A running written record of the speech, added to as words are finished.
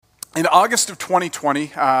In August of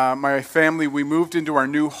 2020, my family, we moved into our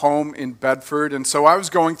new home in Bedford, and so I was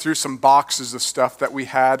going through some boxes of stuff that we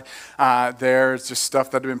had there. It's just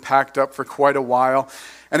stuff that had been packed up for quite a while,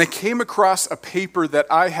 and I came across a paper that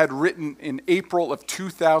I had written in April of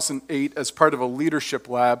 2008 as part of a leadership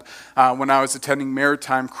lab when I was attending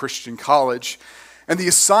Maritime Christian College. And the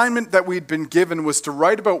assignment that we'd been given was to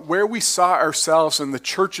write about where we saw ourselves in the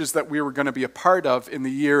churches that we were going to be a part of in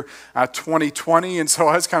the year 2020. And so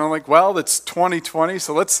I was kind of like, well, it's 2020,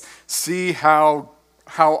 so let's see how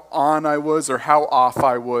on I was or how off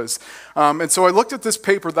I was. And so I looked at this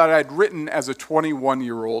paper that I'd written as a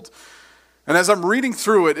 21-year-old. And as I'm reading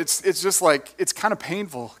through it, it's just like, it's kind of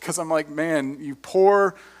painful because I'm like, man, you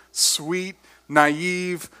poor, sweet,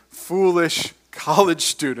 naive, foolish college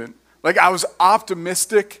student. Like, I was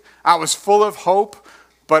optimistic, I was full of hope,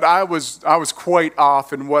 but I was quite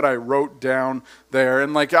off in what I wrote down there.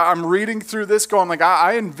 And like, I'm reading through this going like,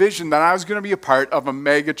 I envisioned that I was going to be a part of a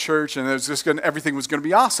mega church and everything was going to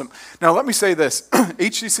be awesome. Now, let me say this,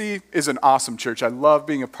 HCC is an awesome church. I love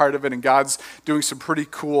being a part of it, and God's doing some pretty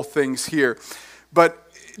cool things here. But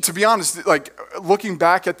to be honest, like, looking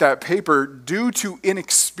back at that paper, due to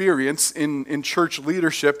inexperience in church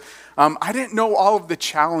leadership, I didn't know all of the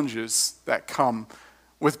challenges that come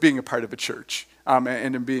with being a part of a church and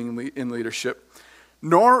in being in leadership.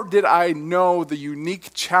 Nor did I know the unique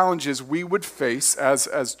challenges we would face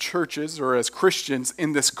as churches or as Christians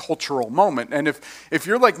in this cultural moment. And if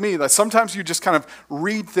you're like me, that sometimes you just kind of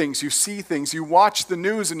read things, you see things, you watch the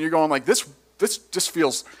news, and you're going like, this just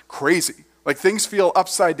feels crazy. Like, things feel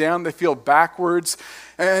upside down, they feel backwards.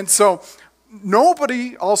 And so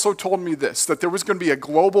nobody also told me this, that there was going to be a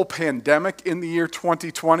global pandemic in the year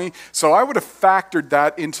 2020. So I would have factored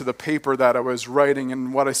that into the paper that I was writing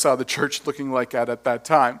and what I saw the church looking like at that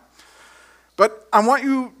time. But I want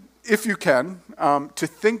you, if you can, to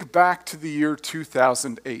think back to the year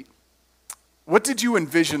 2008. What did you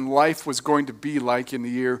envision life was going to be like in the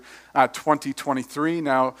year 2023?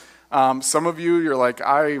 Now, some of you, you're like,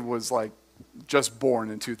 I was like, just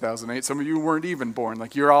born in 2008. Some of you weren't even born.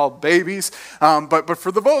 Like, you're all babies. But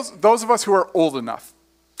for those of us who are old enough,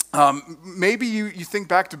 maybe you think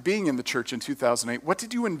back to being in the church in 2008. What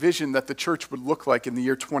did you envision that the church would look like in the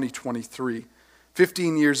year 2023,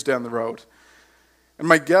 15 years down the road? And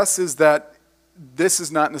my guess is that this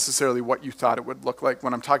is not necessarily what you thought it would look like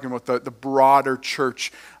when I'm talking about the broader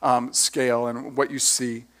church scale and what you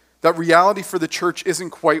see. That reality for the church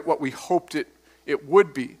isn't quite what we hoped it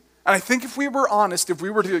would be. And I think if we were honest, if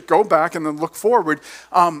we were to go back and then look forward,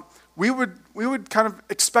 we would kind of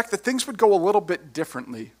expect that things would go a little bit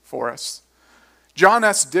differently for us. John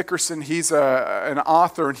S. Dickerson, he's an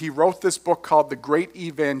author, and he wrote this book called The Great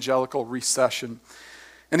Evangelical Recession.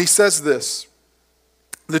 And he says this: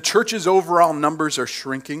 the church's overall numbers are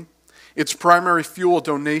shrinking. Its primary fuel,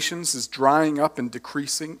 donations, is drying up and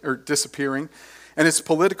decreasing or disappearing. And its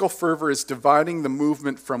political fervor is dividing the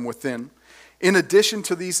movement from within. In addition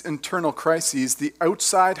to these internal crises, the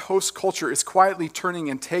outside host culture is quietly turning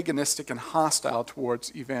antagonistic and hostile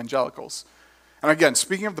towards evangelicals. And again,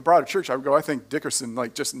 speaking of the broader church, I think Dickerson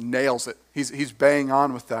just nails it. He's bang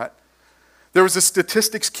on with that. There was a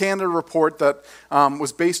Statistics Canada report that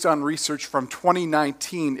was based on research from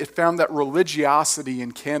 2019. It found that religiosity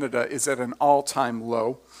in Canada is at an all-time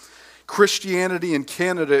low. Christianity in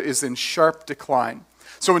Canada is in sharp decline.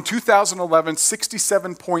 So in 2011,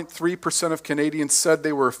 67.3% of Canadians said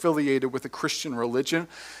they were affiliated with a Christian religion.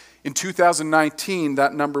 In 2019,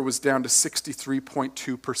 that number was down to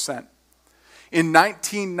 63.2%. In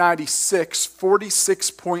 1996,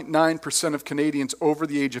 46.9% of Canadians over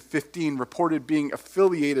the age of 15 reported being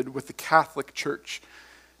affiliated with the Catholic Church.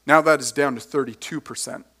 Now that is down to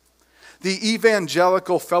 32%. The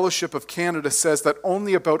Evangelical Fellowship of Canada says that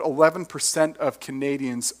only about 11% of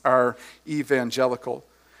Canadians are evangelical.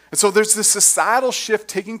 And so there's this societal shift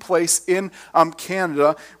taking place in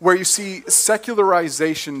Canada where you see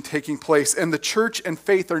secularization taking place, and the church and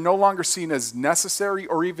faith are no longer seen as necessary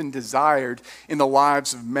or even desired in the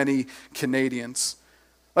lives of many Canadians.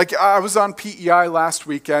 Like, I was on PEI last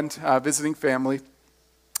weekend visiting family,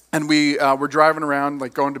 and we were driving around,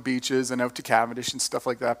 like going to beaches and out to Cavendish and stuff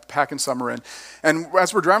like that, packing summer in. And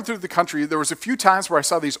as we're driving through the country, there was a few times where I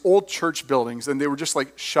saw these old church buildings, and they were just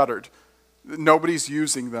like shuttered. Nobody's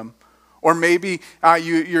using them. Or maybe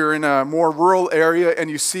you're in a more rural area and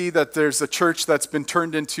you see that there's a church that's been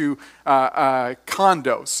turned into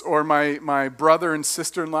condos. Or my brother and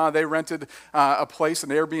sister-in-law, they rented a place, an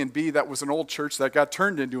Airbnb, that was an old church that got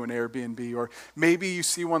turned into an Airbnb. Or maybe you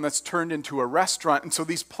see one that's turned into a restaurant. And so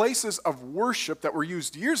these places of worship that were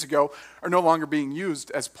used years ago are no longer being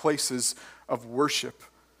used as places of worship.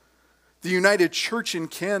 The United Church in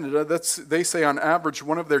Canada, they say on average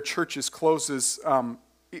one of their churches closes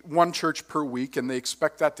one church per week, and they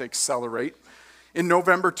expect that to accelerate. In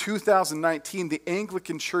November 2019, the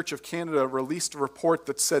Anglican Church of Canada released a report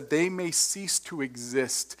that said they may cease to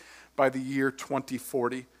exist by the year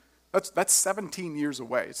 2040. That's 17 years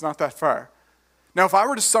away. It's not that far. Now, if I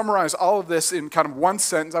were to summarize all of this in kind of one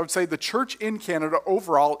sentence, I would say the church in Canada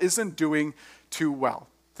overall isn't doing too well.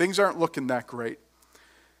 Things aren't looking that great.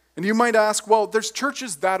 And you might ask, well, there's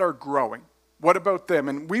churches that are growing. What about them?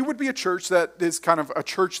 And we would be a church that is kind of a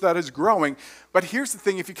church that is growing. But here's the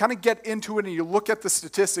thing, if you kind of get into it and you look at the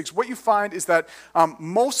statistics, what you find is that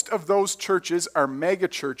most of those churches are mega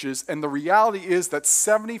churches, and the reality is that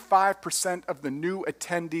 75% of the new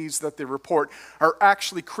attendees that they report are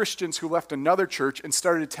actually Christians who left another church and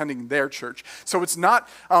started attending their church. So it's not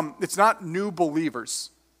new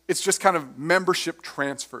believers. It's just kind of membership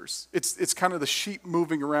transfers. It's kind of the sheep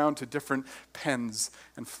moving around to different pens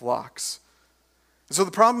and flocks. So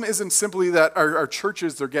the problem isn't simply that our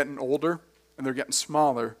churches, they're getting older and they're getting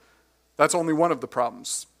smaller. That's only one of the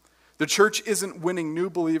problems. The church isn't winning new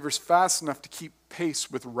believers fast enough to keep pace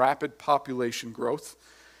with rapid population growth.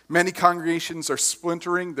 Many congregations are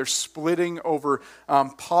splintering. They're splitting over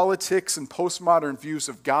politics and postmodern views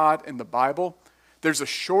of God and the Bible. There's a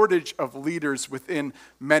shortage of leaders within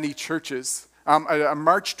many churches. A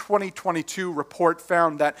March 2022 report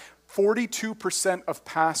found that 42% of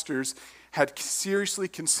pastors had seriously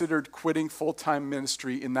considered quitting full-time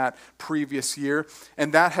ministry in that previous year,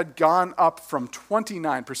 and that had gone up from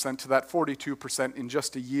 29% to that 42% in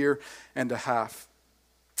just a year and a half.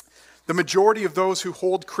 The majority of those who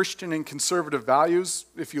hold Christian and conservative values,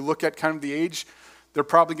 if you look at kind of the age, they're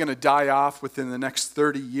probably going to die off within the next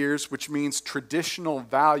 30 years, which means traditional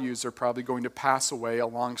values are probably going to pass away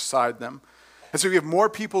alongside them. And so we have more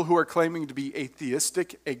people who are claiming to be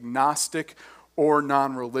atheistic, agnostic, or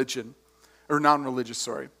non-religious.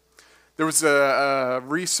 There was a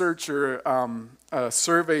research or a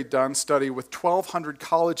survey done, study with 1,200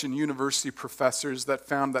 college and university professors that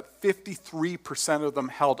found that 53% of them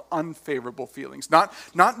held unfavorable feelings. Not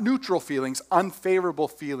neutral feelings, unfavorable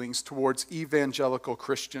feelings towards evangelical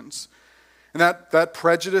Christians. And that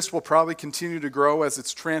prejudice will probably continue to grow as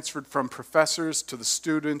it's transferred from professors to the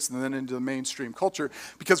students and then into the mainstream culture.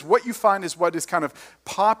 Because what you find is what is kind of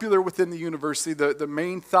popular within the university, the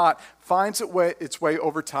main thought finds its way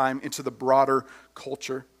over time into the broader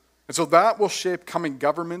culture. And so that will shape coming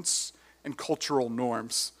governments and cultural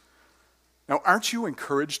norms. Now, aren't you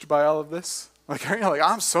encouraged by all of this? Like,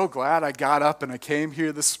 I'm so glad I got up and I came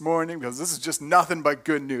here this morning because this is just nothing but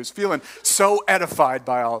good news. Feeling so edified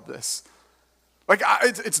by all of this. Like,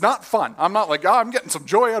 it's not fun. I'm not like, I'm getting some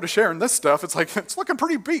joy out of sharing this stuff. It's like, it's looking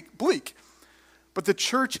pretty bleak. But the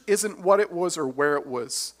church isn't what it was or where it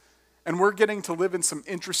was. And we're getting to live in some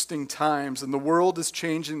interesting times, and the world is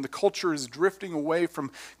changing. The culture is drifting away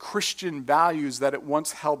from Christian values that it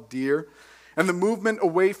once held dear. And the movement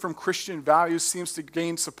away from Christian values seems to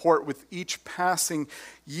gain support with each passing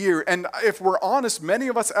year. And if we're honest, many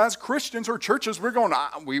of us as Christians or churches, we're going,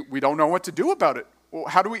 we don't know what to do about it. Well,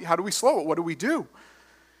 how do we slow it? What do we do?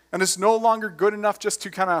 And it's no longer good enough just to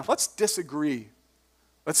kind of, let's disagree.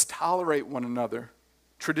 Let's tolerate one another.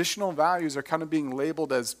 Traditional values are kind of being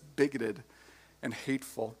labeled as bigoted and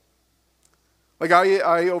hateful. Like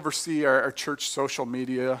I oversee our church social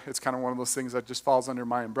media. It's kind of one of those things that just falls under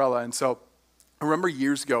my umbrella. And so I remember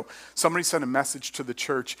years ago, somebody sent a message to the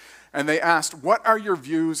church, and they asked, what are your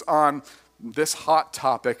views on this hot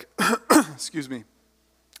topic? Excuse me.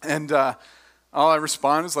 And all I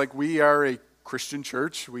respond is like, we are a Christian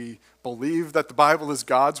church. We believe that the Bible is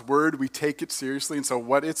God's word. We take it seriously. And so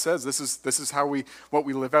what it says, this is what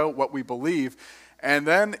we live out, what we believe. And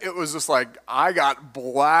then it was just like, I got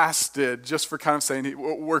blasted just for kind of saying,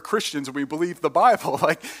 we're Christians and we believe the Bible.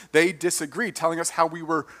 Like, they disagreed, telling us how we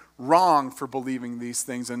were wrong for believing these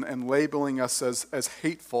things and labeling us as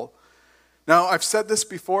hateful. Now, I've said this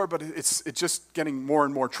before, but it's just getting more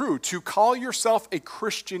and more true. To call yourself a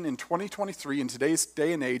Christian in 2023, in today's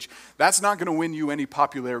day and age, that's not going to win you any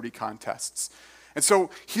popularity contests. And so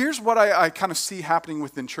here's what I kind of see happening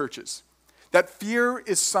within churches. That fear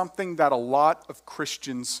is something that a lot of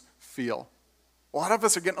Christians feel. A lot of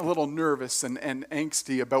us are getting a little nervous and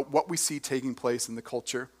angsty about what we see taking place in the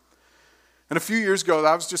culture. And a few years ago,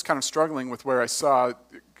 I was just kind of struggling with where I saw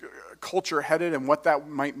culture headed and what that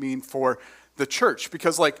might mean for the church.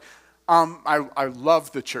 Because I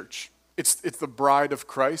love the church. It's the bride of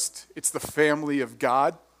Christ. It's the family of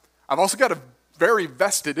God. I've also got a very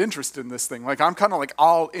vested interest in this thing. Like, I'm kind of like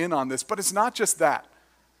all in on this, but it's not just that.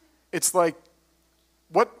 It's like,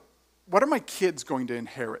 what are my kids going to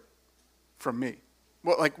inherit? from me?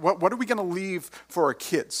 What are we going to leave for our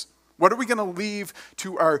kids? What are we going to leave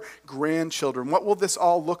to our grandchildren? What will this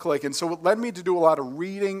all look like? And so it led me to do a lot of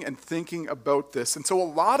reading and thinking about this. And so a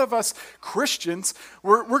lot of us Christians,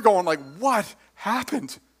 we're going like, what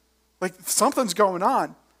happened? Like something's going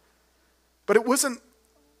on. But it wasn't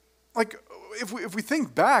like, if we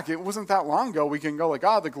think back, it wasn't that long ago, we can go like,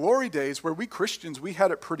 the glory days where we Christians, we had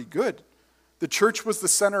it pretty good. The church was the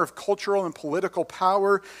center of cultural and political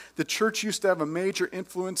power. The church used to have a major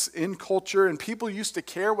influence in culture, and people used to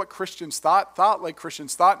care what Christians thought like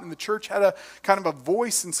Christians thought, and the church had a kind of a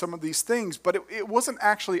voice in some of these things, but it wasn't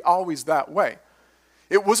actually always that way.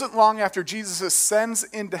 It wasn't long after Jesus ascends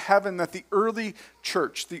into heaven that the early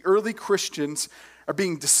church, the early Christians, are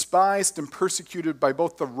being despised and persecuted by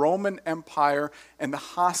both the Roman Empire and the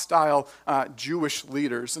hostile Jewish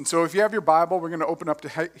leaders. And so if you have your Bible, we're going to open up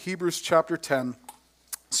to Hebrews chapter 10,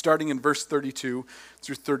 starting in verse 32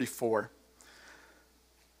 through 34.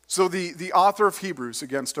 So the author of Hebrews,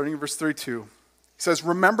 again, starting in verse 32, says,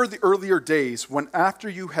 "Remember the earlier days when after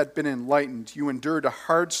you had been enlightened, you endured a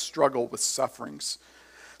hard struggle with sufferings.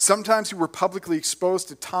 Sometimes you were publicly exposed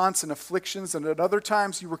to taunts and afflictions, and at other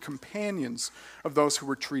times you were companions of those who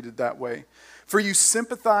were treated that way. For you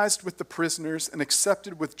sympathized with the prisoners and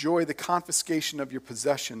accepted with joy the confiscation of your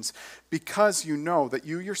possessions, because you know that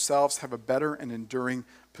you yourselves have a better and enduring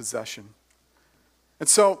possession." And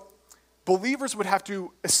so believers would have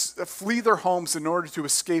to flee their homes in order to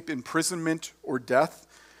escape imprisonment or death.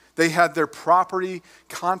 They had their property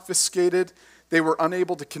confiscated. They were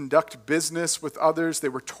unable to conduct business with others. They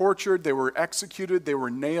were tortured. They were executed. They were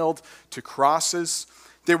nailed to crosses.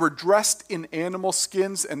 They were dressed in animal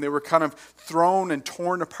skins, and they were kind of thrown and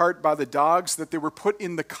torn apart by the dogs, that they were put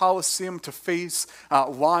in the Colosseum to face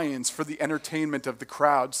lions for the entertainment of the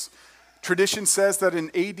crowds. Tradition says that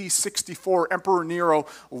in AD 64, Emperor Nero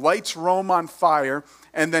lights Rome on fire,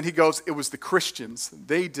 and then he goes, it was the Christians.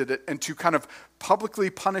 They did it. And to kind of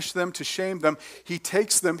publicly punish them, to shame them, he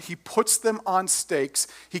takes them, he puts them on stakes,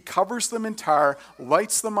 he covers them in tar,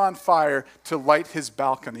 lights them on fire to light his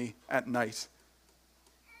balcony at night.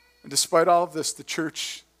 And despite all of this, the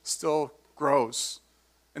church still grows,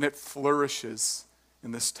 and it flourishes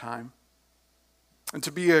in this time. And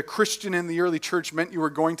to be a Christian in the early church meant you were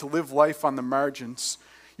going to live life on the margins.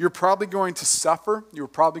 You're probably going to suffer. You're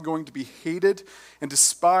probably going to be hated and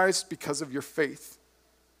despised because of your faith.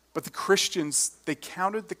 But the Christians, they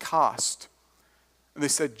counted the cost, and they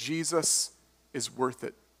said, Jesus is worth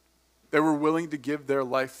it. They were willing to give their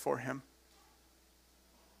life for him.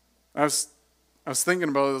 I was thinking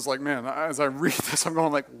about it. I was like, man, as I read this, I'm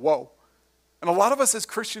going like, whoa. And a lot of us as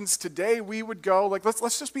Christians today, we would go like,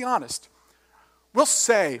 let's just be honest. We'll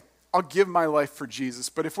say, I'll give my life for Jesus,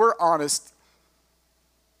 but if we're honest,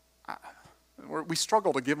 we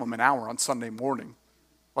struggle to give him an hour on Sunday morning.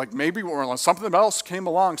 Like maybe something else came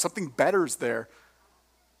along, something better's there,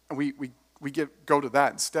 and we go to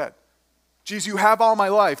that instead. Jesus, you have all my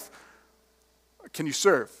life. Can you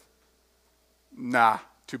serve? Nah,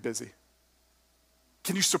 too busy.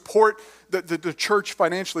 Can you support the church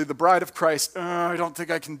financially, the bride of Christ? I don't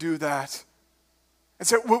think I can do that. And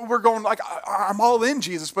so we're going like, I'm all in,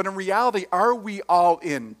 Jesus, but in reality, are we all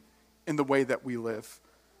in the way that we live?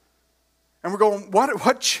 And we're going,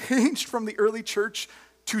 what changed from the early church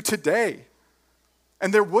to today?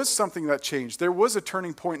 And there was something that changed. There was a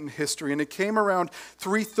turning point in history, and it came around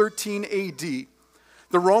 313 AD.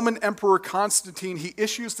 The Roman Emperor Constantine, he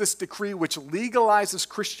issues this decree which legalizes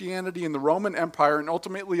Christianity in the Roman Empire and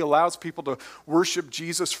ultimately allows people to worship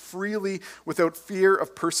Jesus freely without fear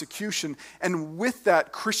of persecution. And with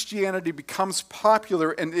that, Christianity becomes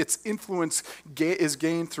popular and its influence is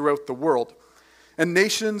gained throughout the world. And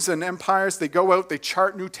nations and empires, they go out, they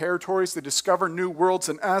chart new territories, they discover new worlds,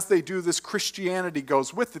 and as they do this, Christianity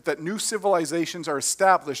goes with it, that new civilizations are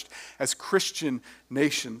established as Christian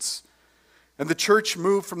nations. And the church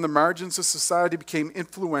moved from the margins of society, became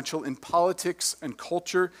influential in politics and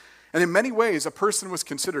culture. And in many ways, a person was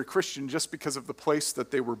considered Christian just because of the place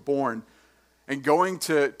that they were born. And going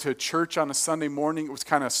to church on a Sunday morning, it was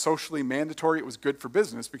kind of socially mandatory. It was good for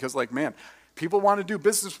business because, like, man, people want to do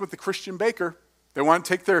business with the Christian baker. They want to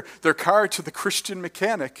take their car to the Christian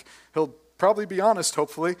mechanic. He'll probably be honest,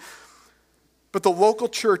 hopefully. But the local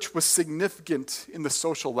church was significant in the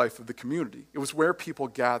social life of the community. It was where people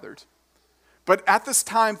gathered. But at this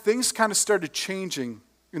time, things kind of started changing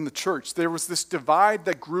in the church. There was this divide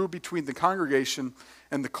that grew between the congregation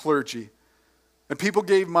and the clergy. And people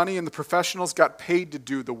gave money, and the professionals got paid to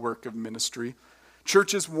do the work of ministry.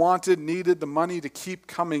 Churches needed the money to keep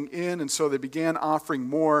coming in, and so they began offering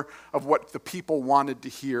more of what the people wanted to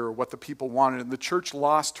hear, or what the people wanted. And the church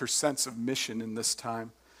lost her sense of mission in this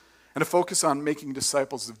time. And a focus on making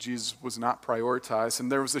disciples of Jesus was not prioritized. And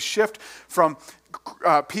there was a shift from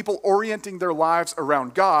people orienting their lives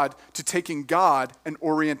around God to taking God and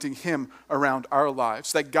orienting him around our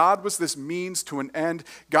lives. That God was this means to an end.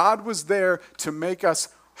 God was there to make us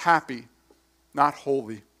happy, not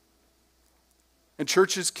holy. And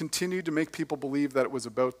churches continued to make people believe that it was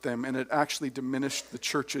about them, and it actually diminished the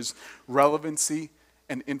church's relevancy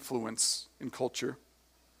and influence in culture.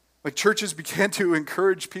 Like, churches began to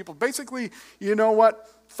encourage people, basically, you know what?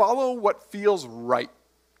 Follow what feels right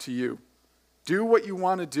to you. Do what you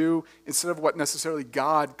want to do instead of what necessarily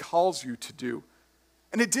God calls you to do.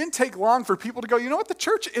 And it didn't take long for people to go, you know what? The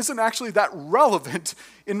church isn't actually that relevant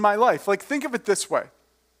in my life. Like, think of it this way.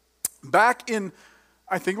 Back in,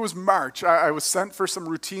 I think it was March, I was sent for some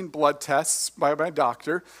routine blood tests by my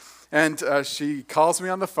doctor. And she calls me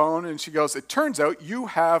on the phone and she goes, it turns out you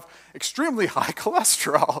have extremely high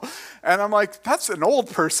cholesterol. And I'm like, that's an old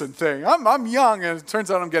person thing. I'm young and it turns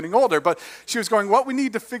out I'm getting older. But she was going, what we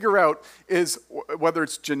need to figure out is whether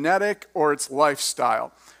it's genetic or it's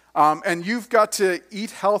lifestyle. And you've got to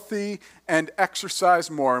eat healthy and exercise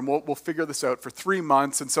more. And we'll figure this out for 3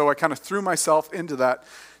 months. And so I kind of threw myself into that.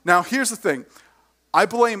 Now, here's the thing. I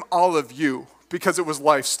blame all of you, because it was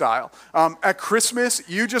lifestyle. At Christmas,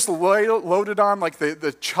 you just loaded on like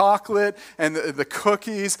the chocolate and the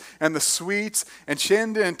cookies and the sweets, and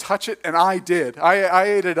Shannon didn't touch it, and I did. I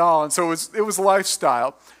ate it all, and so it was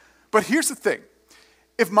lifestyle. But here's the thing.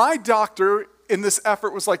 If my doctor in this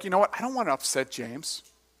effort was like, you know what, I don't want to upset James.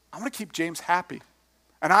 I want to keep James happy.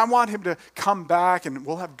 And I want him to come back, and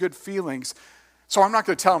we'll have good feelings. So I'm not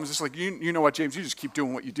going to tell him, it's just like, you know what, James, you just keep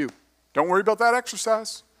doing what you do. Don't worry about that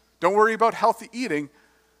exercise. Don't worry about healthy eating.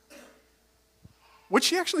 Would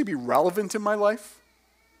she actually be relevant in my life?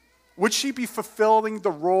 Would she be fulfilling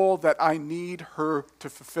the role that I need her to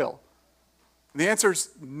fulfill? And the answer is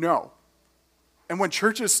no. And when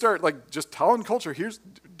churches start like just telling culture,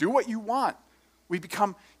 do what you want, we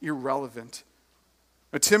become irrelevant.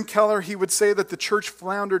 Now, Tim Keller, he would say that the church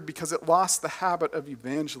floundered because it lost the habit of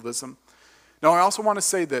evangelism. Now, I also want to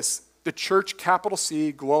say this. The church, capital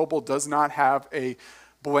C, global, does not have a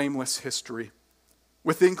blameless history.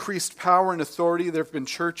 With increased power and authority, there have been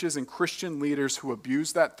churches and Christian leaders who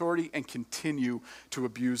abuse that authority and continue to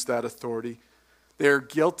abuse that authority. They are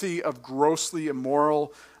guilty of grossly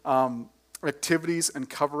immoral activities and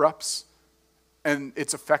cover-ups, and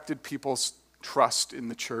it's affected people's trust in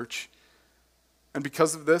the church. And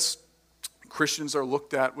because of this, Christians are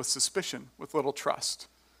looked at with suspicion, with little trust.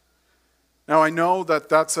 Now, I know that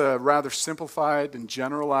that's a rather simplified and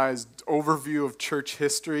generalized overview of church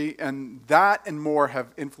history, and that and more have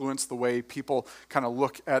influenced the way people kind of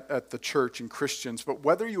look at the church and Christians. But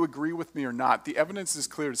whether you agree with me or not, the evidence is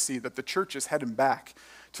clear to see that the church is heading back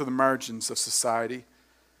to the margins of society.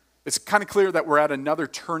 It's kind of clear that we're at another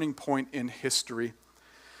turning point in history.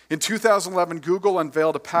 In 2011, Google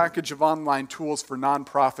unveiled a package of online tools for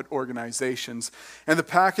nonprofit organizations. And the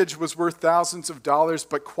package was worth thousands of dollars,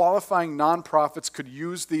 but qualifying nonprofits could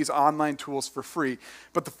use these online tools for free.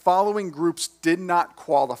 But the following groups did not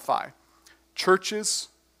qualify: churches,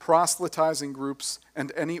 proselytizing groups,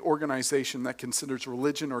 and any organization that considers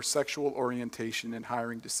religion or sexual orientation in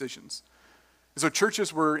hiring decisions. So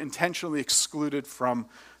churches were intentionally excluded from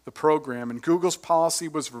the program, and Google's policy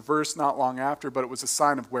was reversed not long after, but it was a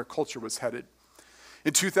sign of where culture was headed.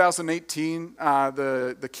 In 2018,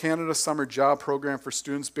 the Canada Summer Job Program for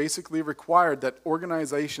students basically required that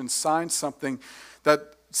organizations sign something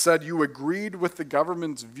that said you agreed with the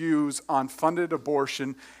government's views on funded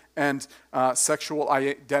abortion and sexual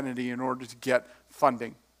identity in order to get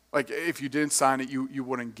funding. Like, if you didn't sign it, you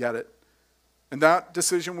wouldn't get it. And that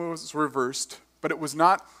decision was reversed, but it was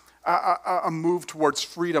not a move towards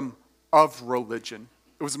freedom of religion.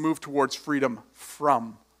 It was a move towards freedom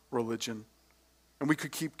from religion. And we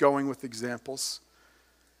could keep going with examples.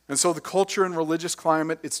 And so the culture and religious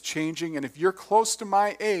climate, it's changing. And if you're close to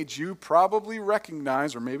my age, you probably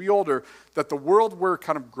recognize, or maybe older, that the world we're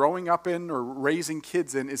kind of growing up in or raising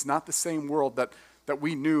kids in is not the same world that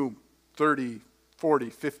we knew 30, 40,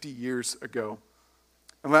 50 years ago.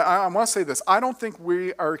 And I want to say this. I don't think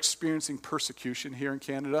we are experiencing persecution here in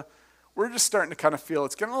Canada. We're just starting to kind of feel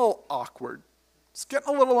it's getting a little awkward. It's getting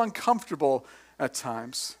a little uncomfortable at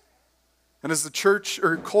times. And as the church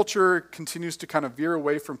or culture continues to kind of veer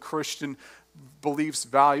away from Christian beliefs,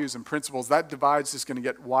 values, and principles, that divide is going to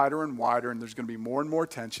get wider and wider, and there's going to be more and more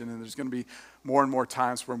tension, and there's going to be more and more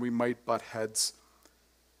times when we might butt heads.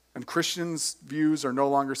 And Christians' views are no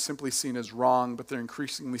longer simply seen as wrong, but they're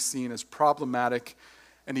increasingly seen as problematic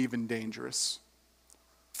and even dangerous.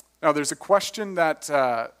 Now, there's a question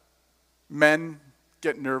that men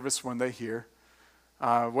get nervous when they hear.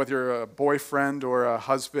 Whether you're a boyfriend or a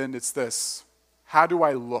husband, it's this: how do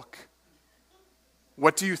I look?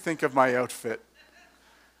 What do you think of my outfit?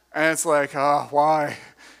 And it's like, oh, why?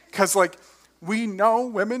 Because, like, we know,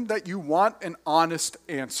 women, that you want an honest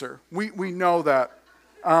answer. We know that.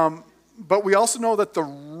 But we also know that the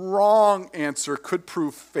wrong answer could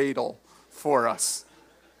prove fatal for us.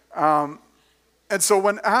 And so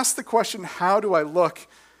when asked the question, how do I look?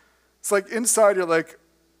 It's like inside you're like,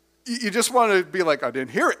 you just want to be like, I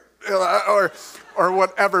didn't hear it, or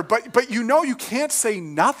whatever. But you know you can't say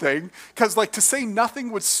nothing, because like to say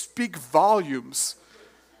nothing would speak volumes.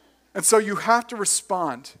 And so you have to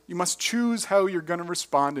respond. You must choose how you're going to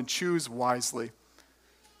respond and choose wisely.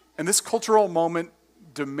 And this cultural moment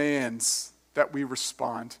demands that we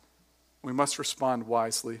respond. We must respond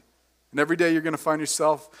wisely. And every day you're going to find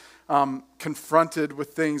yourself confronted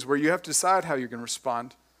with things where you have to decide how you're going to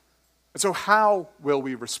respond. And so how will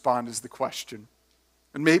we respond is the question.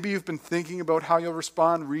 And maybe you've been thinking about how you'll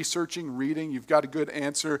respond, researching, reading, you've got a good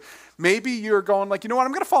answer. Maybe you're going like, you know what,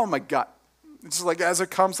 I'm going to follow my gut. It's just like as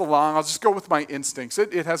it comes along, I'll just go with my instincts.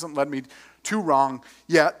 It hasn't led me too wrong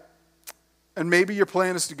yet. And maybe your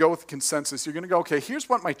plan is to go with consensus. You're going to go, okay, here's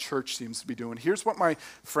what my church seems to be doing. Here's what my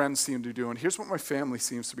friends seem to be doing. Here's what my family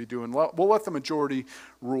seems to be doing. We'll let the majority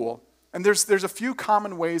rule. And there's a few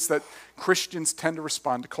common ways that Christians tend to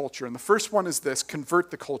respond to culture. And the first one is this: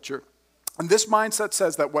 convert the culture. And this mindset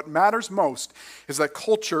says that what matters most is that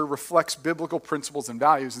culture reflects biblical principles and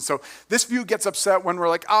values. And so this view gets upset when we're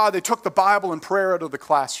like, they took the Bible and prayer out of the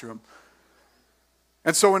classroom.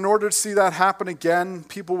 And so in order to see that happen again,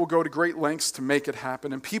 people will go to great lengths to make it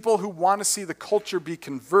happen. And people who want to see the culture be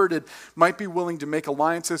converted might be willing to make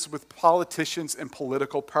alliances with politicians and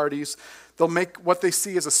political parties. They'll make what they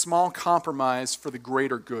see as a small compromise for the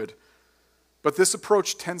greater good. But this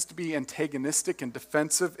approach tends to be antagonistic and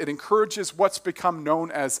defensive. It encourages what's become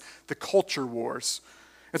known as the culture wars.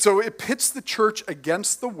 And so it pits the church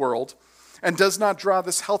against the world and does not draw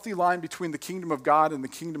this healthy line between the kingdom of God and the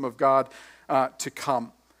kingdom of God to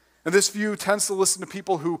come. And this view tends to listen to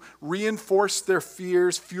people who reinforce their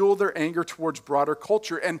fears, fuel their anger towards broader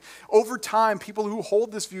culture. And over time, people who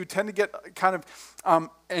hold this view tend to get kind of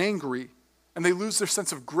angry, and they lose their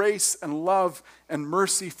sense of grace and love and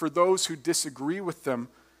mercy for those who disagree with them.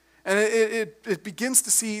 And it begins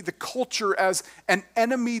to see the culture as an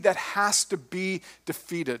enemy that has to be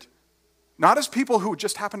defeated. Not as people who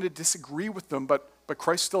just happen to disagree with them, but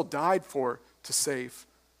Christ still died for to save.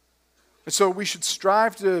 And so we should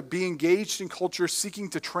strive to be engaged in culture, seeking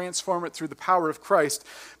to transform it through the power of Christ.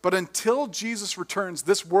 But until Jesus returns,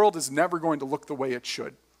 this world is never going to look the way it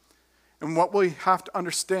should. And what we have to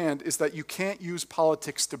understand is that you can't use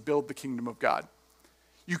politics to build the kingdom of God.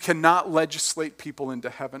 You cannot legislate people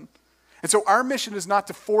into heaven. And so our mission is not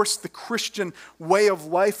to force the Christian way of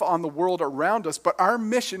life on the world around us, but our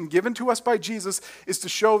mission given to us by Jesus is to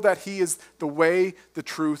show that he is the way, the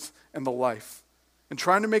truth, and the life. And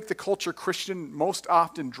trying to make the culture Christian most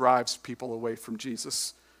often drives people away from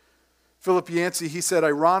Jesus. Philip Yancey, he said,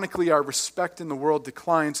 ironically, our respect in the world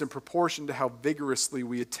declines in proportion to how vigorously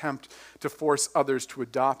we attempt to force others to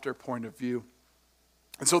adopt our point of view.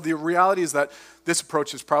 And so the reality is that this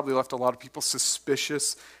approach has probably left a lot of people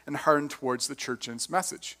suspicious and hardened towards the church and its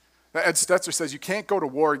message. Ed Stetzer says you can't go to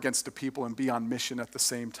war against a people and be on mission at the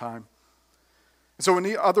same time. And so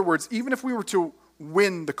in other words, even if we were to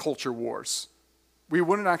win the culture wars, we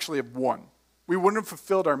wouldn't actually have won. We wouldn't have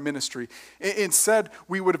fulfilled our ministry. Instead,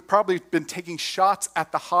 we would have probably been taking shots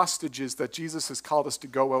at the hostages that Jesus has called us to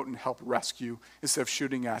go out and help rescue instead of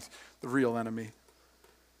shooting at the real enemy.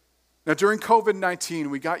 Now, during COVID-19,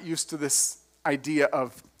 we got used to this idea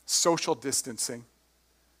of social distancing.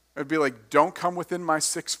 It'd be like, don't come within my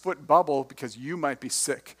 6-foot bubble because you might be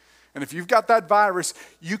sick. And if you've got that virus,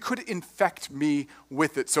 you could infect me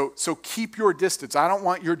with it. So keep your distance. I don't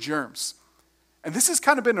want your germs. And this has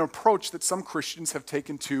kind of been an approach that some Christians have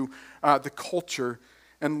taken to the culture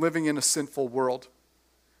and living in a sinful world.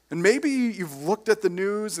 And maybe you've looked at the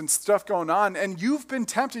news and stuff going on, and you've been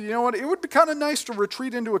tempted, you know what, it would be kind of nice to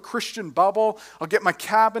retreat into a Christian bubble. I'll get my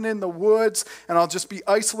cabin in the woods, and I'll just be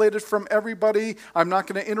isolated from everybody. I'm not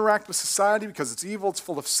going to interact with society because it's evil, it's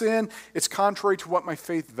full of sin, it's contrary to what my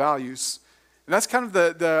faith values. And that's kind of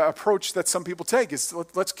the approach that some people take, is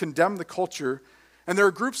let's condemn the culture. And there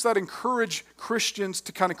are groups that encourage Christians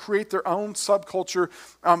to kind of create their own subculture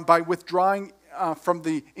by withdrawing from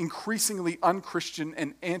the increasingly unchristian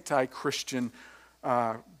and anti-Christian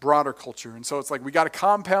broader culture. And so it's like, we got a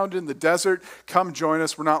compound in the desert, come join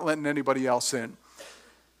us, we're not letting anybody else in.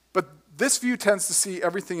 But this view tends to see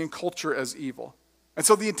everything in culture as evil. And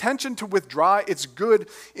so the intention to withdraw, it's good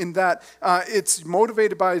in that it's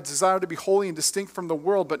motivated by a desire to be holy and distinct from the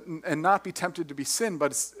world, and not be tempted to be sin,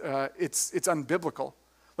 but it's unbiblical.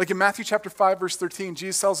 Like in Matthew chapter 5, verse 13,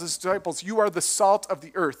 Jesus tells his disciples, you are the salt of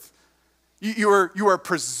the earth. You are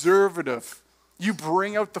preservative. You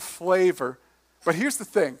bring out the flavor. But here's the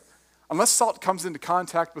thing. Unless salt comes into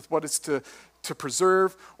contact with what it's to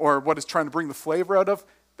preserve or what it's trying to bring the flavor out of,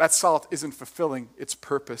 that salt isn't fulfilling its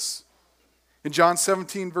purpose. In John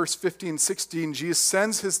 17, verse 15 and 16, Jesus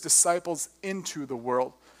sends his disciples into the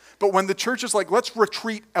world. But when the church is like, let's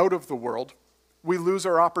retreat out of the world, we lose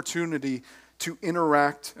our opportunity to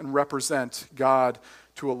interact and represent God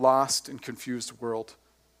to a lost and confused world.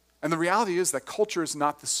 And the reality is that culture is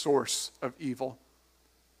not the source of evil.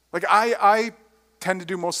 Like I tend to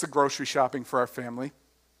do most of the grocery shopping for our family.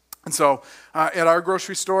 And so at our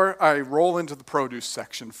grocery store, I roll into the produce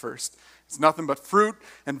section first. It's nothing but fruit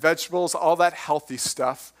and vegetables, all that healthy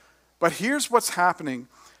stuff. But here's what's happening.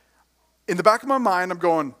 In the back of my mind, I'm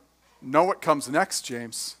going, know what comes next,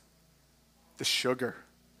 James? The sugar,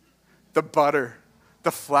 the butter,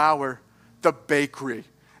 the flour, the bakery.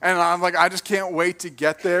 And I'm like, I just can't wait to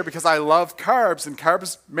get there because I love carbs, and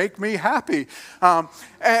carbs make me happy.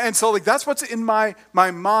 And so like that's what's in my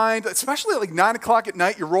mind, especially at like 9 o'clock at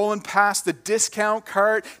night, you're rolling past the discount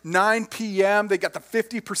cart, 9 p.m., they got the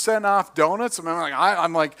 50% off donuts. And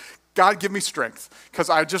I'm like, God, give me strength because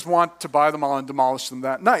I just want to buy them all and demolish them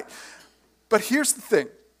that night. But here's the thing.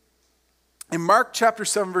 In Mark chapter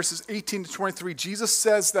 7, verses 18 to 23, Jesus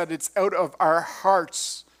says that it's out of our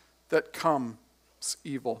hearts that comes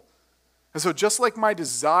evil. And so just like my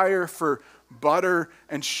desire for butter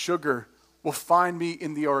and sugar will find me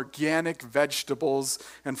in the organic vegetables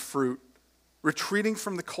and fruit, retreating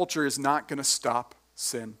from the culture is not going to stop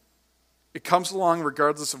sin. It comes along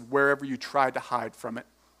regardless of wherever you try to hide from it.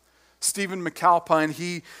 Stephen McAlpine,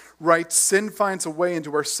 he writes, sin finds a way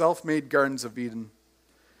into our self-made gardens of Eden.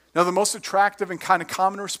 Now, the most attractive and kind of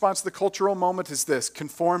common response to the cultural moment is this: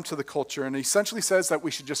 conform to the culture. And he essentially says that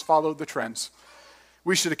we should just follow the trends.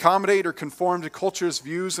 We should accommodate or conform to culture's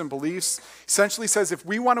views and beliefs. Essentially says if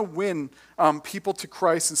we want to win people to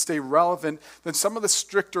Christ and stay relevant, then some of the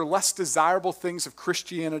stricter, less desirable things of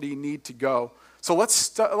Christianity need to go. So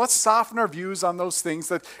let's soften our views on those things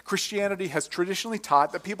that Christianity has traditionally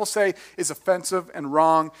taught, that people say is offensive and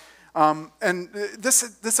wrong. And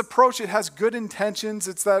this approach, it has good intentions.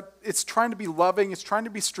 It's trying to be loving. It's trying to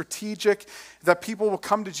be strategic, that people will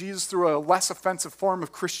come to Jesus through a less offensive form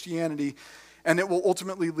of Christianity, and it will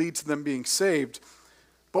ultimately lead to them being saved.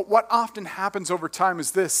 But what often happens over time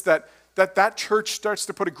is this, that church starts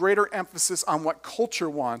to put a greater emphasis on what culture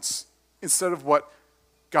wants instead of what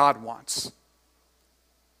God wants.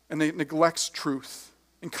 And it neglects truth.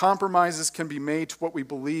 And compromises can be made to what we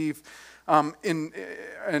believe and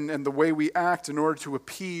the way we act in order to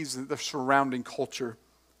appease the surrounding culture.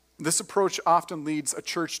 This approach often leads a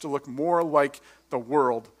church to look more like the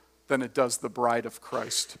world than it does the bride of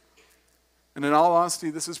Christ. And in all honesty,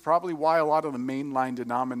 this is probably why a lot of the mainline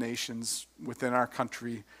denominations within our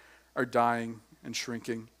country are dying and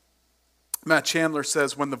shrinking. Matt Chandler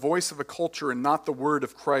says, when the voice of a culture and not the word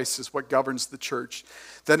of Christ is what governs the church,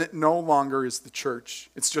 then it no longer is the church.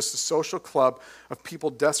 It's just a social club of people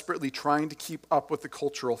desperately trying to keep up with the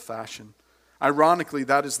cultural fashion. Ironically,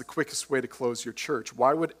 that is the quickest way to close your church.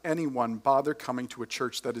 Why would anyone bother coming to a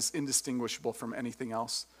church that is indistinguishable from anything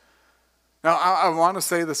else? Now, I want to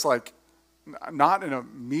say this like, not in a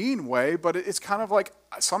mean way, but it's kind of like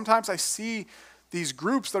sometimes I see these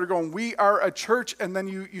groups that are going, we are a church, and then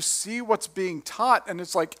you see what's being taught, and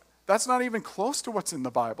it's like, that's not even close to what's in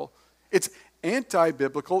the Bible. It's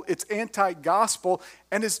anti-biblical, it's anti-gospel,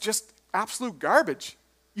 and it's just absolute garbage.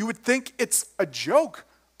 You would think it's a joke,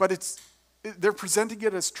 but they're presenting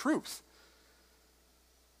it as truth.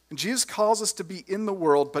 And Jesus calls us to be in the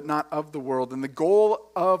world, but not of the world. And the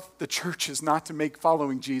goal of the church is not to make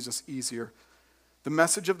following Jesus easier. The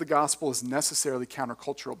message of the gospel is necessarily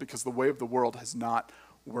countercultural because the way of the world has not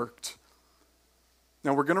worked.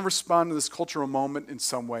 Now, we're going to respond to this cultural moment in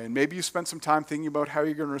some way. And maybe you spent some time thinking about how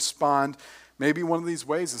you're going to respond. Maybe one of these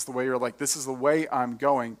ways is the way you're like, this is the way I'm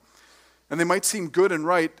going. And they might seem good and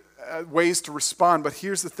right ways to respond, but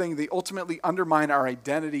here's the thing. They ultimately undermine our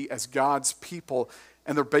identity as God's people,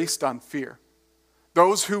 and they're based on fear.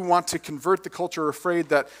 Those who want to convert the culture are afraid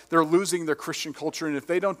that they're losing their Christian culture, and if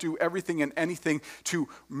they don't do everything and anything to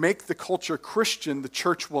make the culture Christian, the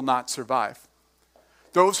church will not survive.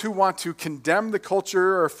 Those who want to condemn the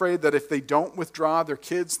culture are afraid that if they don't withdraw, their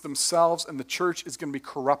kids, themselves, and the church is going to be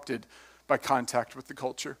corrupted by contact with the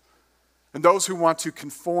culture. And those who want to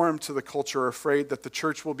conform to the culture are afraid that the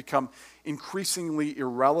church will become increasingly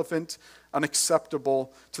irrelevant,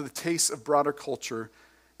 unacceptable to the tastes of broader culture.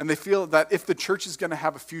 And they feel that if the church is going to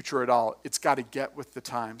have a future at all, it's got to get with the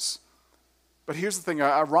times. But here's the thing,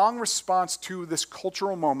 a wrong response to this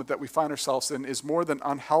cultural moment that we find ourselves in is more than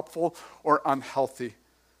unhelpful or unhealthy.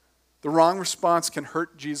 The wrong response can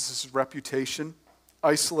hurt Jesus' reputation,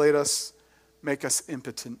 isolate us, make us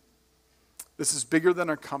impotent. This is bigger than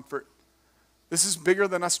our comfort. This is bigger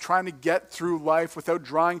than us trying to get through life without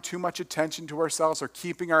drawing too much attention to ourselves or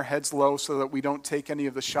keeping our heads low so that we don't take any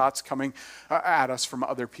of the shots coming at us from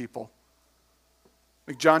other people.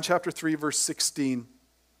 Like John chapter 3, verse 16,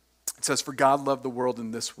 it says, "For God loved the world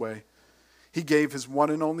in this way. He gave his one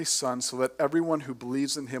and only Son so that everyone who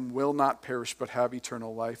believes in him will not perish but have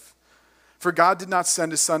eternal life. For God did not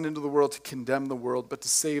send his Son into the world to condemn the world, but to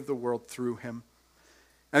save the world through him.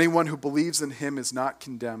 Anyone who believes in him is not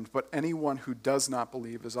condemned, but anyone who does not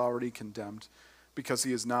believe is already condemned, because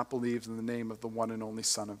he has not believed in the name of the one and only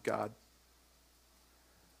Son of God."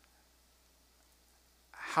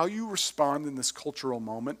 How you respond in this cultural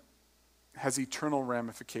moment has eternal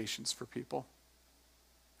ramifications for people.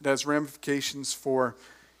 It has ramifications for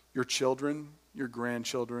your children, your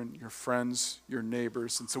grandchildren, your friends, your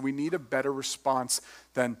neighbors. And so we need a better response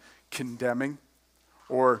than condemning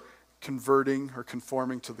or converting or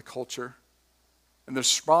conforming to the culture. And the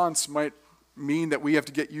response might mean that we have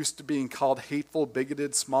to get used to being called hateful,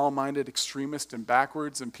 bigoted, small-minded, extremist, and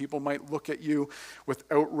backwards, and people might look at you with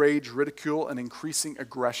outrage, ridicule, and increasing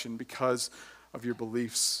aggression because of your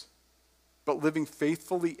beliefs. But living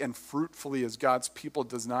faithfully and fruitfully as God's people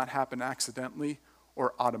does not happen accidentally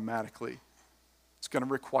or automatically. It's going to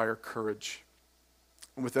require courage.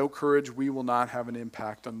 And without courage, we will not have an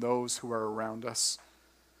impact on those who are around us.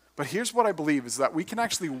 But here's what I believe is that we can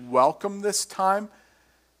actually welcome this time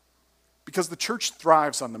because the church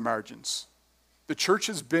thrives on the margins. The church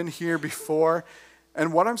has been here before,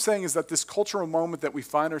 and what I'm saying is that this cultural moment that we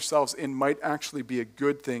find ourselves in might actually be a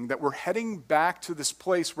good thing, that we're heading back to this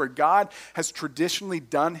place where God has traditionally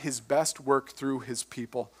done his best work through his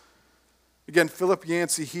people. Again, Philip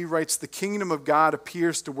Yancey, he writes, "The kingdom of God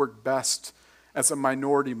appears to work best as a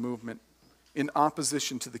minority movement in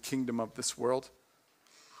opposition to the kingdom of this world."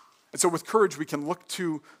 And so with courage, we can look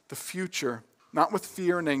to the future, not with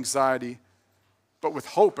fear and anxiety, but with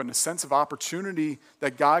hope and a sense of opportunity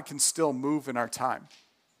that God can still move in our time.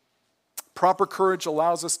 Proper courage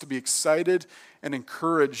allows us to be excited and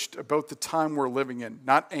encouraged about the time we're living in,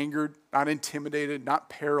 not angered, not intimidated, not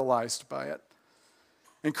paralyzed by it.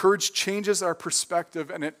 And courage changes our perspective,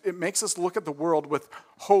 and it makes us look at the world with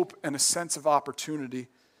hope and a sense of opportunity.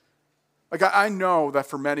 Like I know that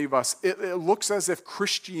for many of us, it looks as if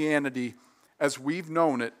Christianity, as we've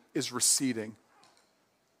known it, is receding.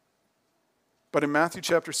 But in Matthew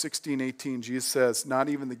chapter 16, 18, Jesus says, not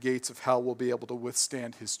even the gates of hell will be able to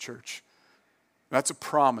withstand his church. That's a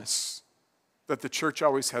promise that the church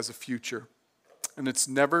always has a future. And it's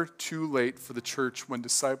never too late for the church when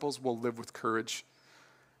disciples will live with courage.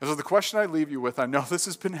 And so the question I leave you with, I know this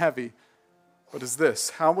has been heavy, but is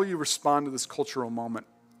this: how will you respond to this cultural moment?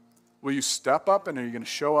 Will you step up, and are you going to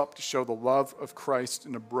show up to show the love of Christ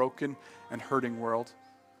in a broken and hurting world?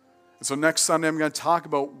 And so next Sunday, I'm going to talk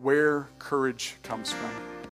about where courage comes from.